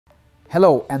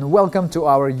Hello and welcome to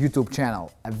our YouTube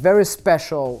channel, a very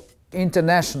special,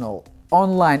 international,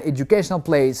 online educational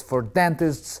place for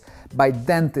dentists by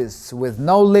dentists with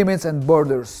no limits and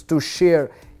borders to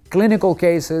share clinical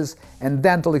cases and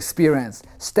dental experience,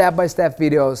 step-by-step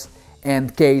videos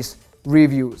and case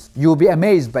reviews. You'll be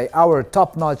amazed by our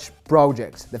top-notch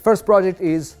projects. The first project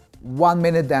is 1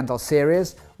 Minute Dental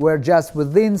Series, where just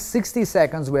within 60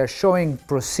 seconds we are showing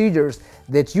procedures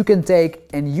that you can take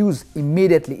and use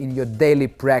immediately in your daily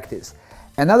practice.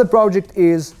 Another project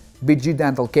is BG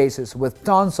Dental Cases, with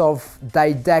tons of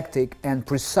didactic and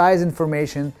precise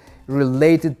information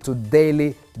related to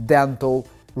daily dental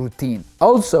routine.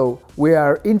 Also, we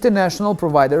are international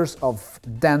providers of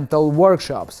dental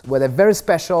workshops with a very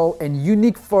special and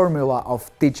unique formula of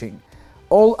teaching.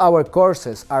 All our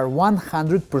courses are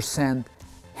 100%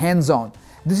 hands-on.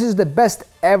 This is the best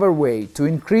ever way to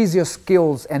increase your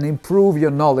skills and improve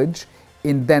your knowledge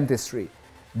in dentistry.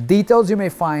 Details you may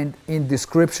find in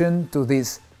description to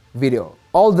this video.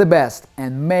 All the best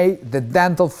and may the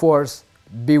dental force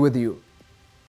be with you.